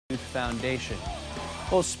Foundation.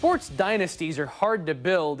 Well, sports dynasties are hard to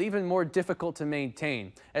build, even more difficult to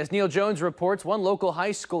maintain. As Neal Jones reports, one local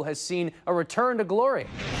high school has seen a return to glory.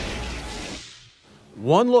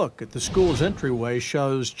 One look at the school's entryway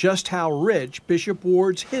shows just how rich Bishop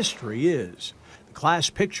Ward's history is. The class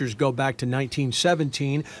pictures go back to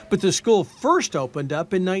 1917, but the school first opened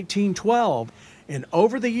up in 1912. And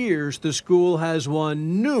over the years, the school has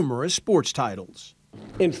won numerous sports titles.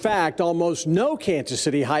 In fact, almost no Kansas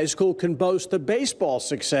City high school can boast the baseball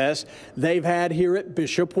success they've had here at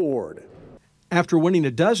Bishop Ward. After winning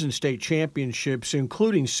a dozen state championships,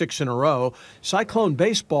 including 6 in a row, Cyclone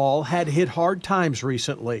baseball had hit hard times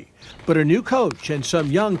recently. But a new coach and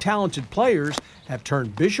some young talented players have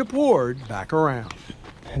turned Bishop Ward back around.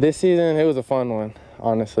 This season, it was a fun one,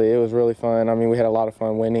 honestly. It was really fun. I mean, we had a lot of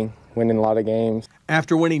fun winning a lot of games.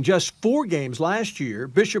 After winning just 4 games last year,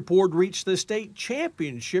 Bishop Ward reached the state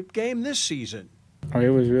championship game this season. Oh, it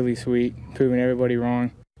was really sweet, proving everybody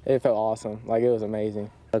wrong. It felt awesome. Like, it was amazing.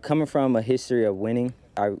 Coming from a history of winning,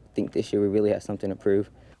 I think this year we really have something to prove.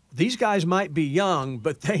 These guys might be young,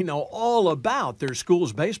 but they know all about their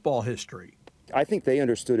school's baseball history. I think they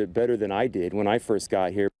understood it better than I did when I first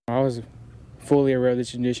got here. I was fully aware of the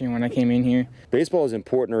tradition when I came in here. Baseball is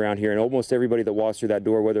important around here, and almost everybody that walks through that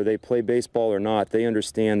door, whether they play baseball or not, they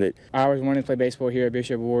understand that. I always wanted to play baseball here at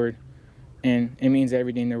Bishop Ward, and it means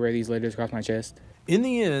everything to wear these letters across my chest. In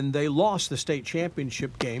the end, they lost the state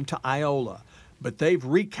championship game to Iola, but they've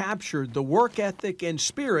recaptured the work ethic and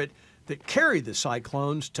spirit that carried the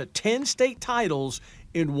Cyclones to 10 state titles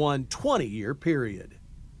in one 20-year period.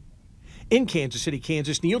 In Kansas City,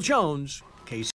 Kansas, Neal Jones,